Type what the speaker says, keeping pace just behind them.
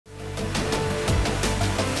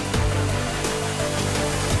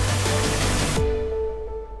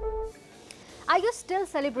still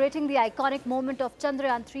celebrating the iconic moment of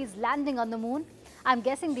Chandrayaan 3's landing on the moon? I'm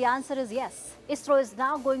guessing the answer is yes. ISRO is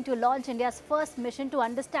now going to launch India's first mission to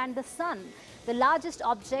understand the Sun, the largest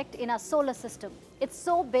object in our solar system. It's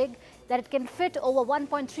so big that it can fit over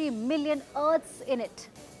 1.3 million Earths in it.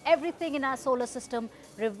 Everything in our solar system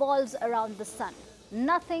revolves around the Sun.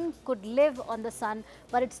 Nothing could live on the Sun,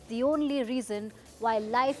 but it's the only reason why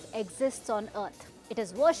life exists on Earth. It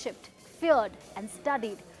is worshipped, feared, and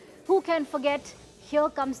studied. Who can forget Here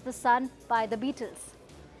Comes the Sun by the Beatles?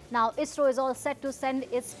 Now, ISRO is all set to send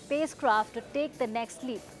its spacecraft to take the next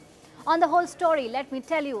leap. On the whole story, let me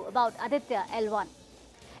tell you about Aditya L1.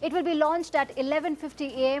 It will be launched at 11:50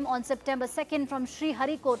 a.m. on September 2nd from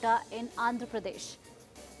Sriharikota in Andhra Pradesh.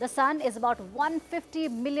 The Sun is about 150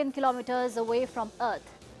 million kilometers away from Earth.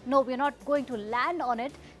 No, we're not going to land on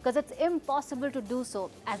it because it's impossible to do so,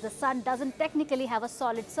 as the Sun doesn't technically have a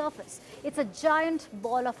solid surface. It's a giant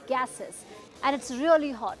ball of gases and it's really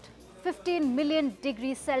hot, 15 million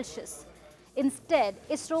degrees Celsius. Instead,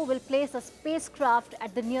 ISRO will place a spacecraft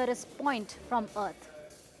at the nearest point from Earth.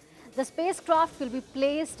 The spacecraft will be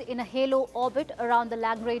placed in a halo orbit around the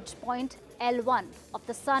Lagrange point L1 of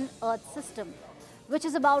the Sun-Earth system, which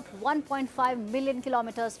is about 1.5 million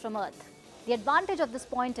kilometers from Earth. The advantage of this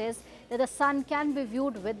point is that the Sun can be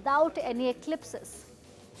viewed without any eclipses.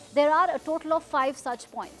 There are a total of 5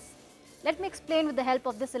 such points. Let me explain with the help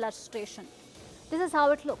of this illustration. This is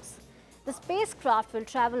how it looks. The spacecraft will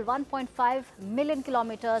travel 1.5 million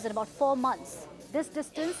kilometers in about 4 months. This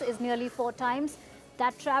distance is nearly 4 times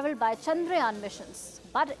that traveled by Chandrayaan missions,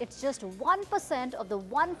 but it's just 1% of the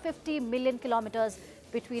 150 million kilometers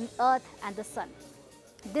between Earth and the Sun.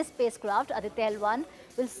 This spacecraft, Aditya L1,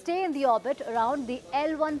 will stay in the orbit around the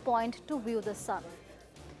L1 point to view the Sun.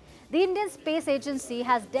 The Indian Space Agency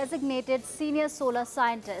has designated senior solar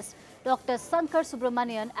scientist Dr. Shankar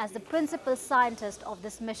Subramanian as the principal scientist of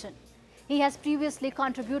this mission. He has previously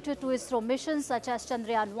contributed to ISRO missions such as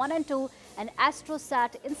Chandrayaan 1 and 2 and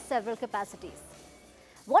AstroSat in several capacities.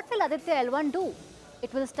 What will Aditya L1 do?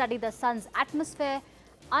 It will study the Sun's atmosphere,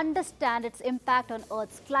 understand its impact on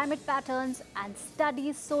Earth's climate patterns, and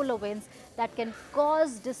study solar winds that can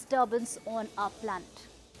cause disturbance on our planet.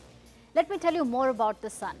 Let me tell you more about the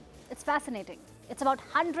Sun. It's fascinating. It's about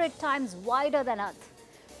 100 times wider than Earth,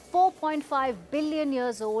 4.5 billion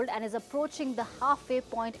years old, and is approaching the halfway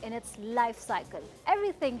point in its life cycle.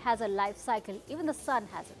 Everything has a life cycle, even the Sun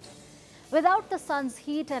has it. Without the Sun's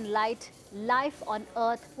heat and light, life on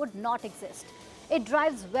Earth would not exist. It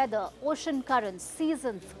drives weather, ocean currents,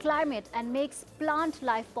 seasons, climate, and makes plant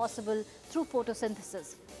life possible through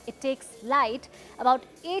photosynthesis. It takes light about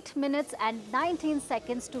 8 minutes and 19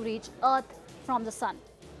 seconds to reach Earth from the Sun.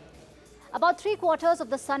 About 3/4 of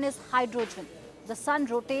the Sun is hydrogen. The Sun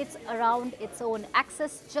rotates around its own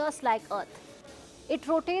axis just like Earth. It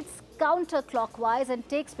rotates counterclockwise and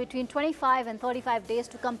takes between 25 and 35 days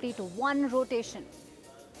to complete one rotation.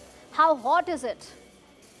 How hot is it?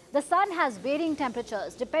 The Sun has varying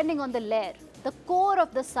temperatures depending on the layer. The core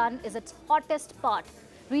of the Sun is its hottest part,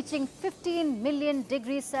 reaching 15 million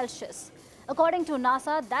degrees Celsius. According to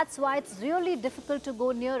NASA, that's why it's really difficult to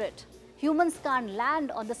go near it. Humans can't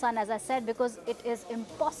land on the Sun, as I said, because it is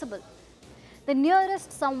impossible. The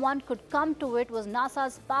nearest someone could come to it was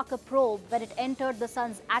NASA's Parker probe when it entered the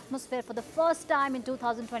Sun's atmosphere for the first time in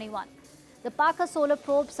 2021. The Parker solar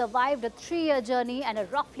probe survived a 3-year journey and a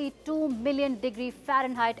roughly 2 million degree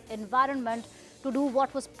Fahrenheit environment to do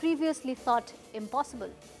what was previously thought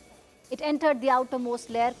impossible. It entered the outermost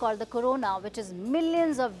layer called the corona, which is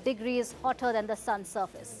millions of degrees hotter than the Sun's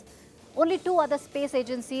surface. Only 2 other space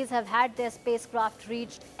agencies have had their spacecraft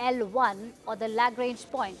reach L1 or the Lagrange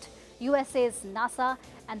point, USA's NASA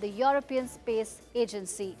and the European Space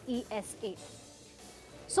Agency, ESA.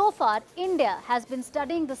 So far, India has been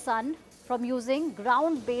studying the Sun from using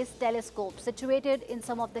ground-based telescopes situated in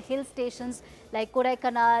some of the hill stations like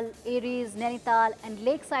Kodaikanal, Aries, Nainital, and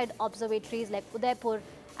lakeside observatories like Udaipur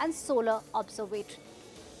and Solar Observatory.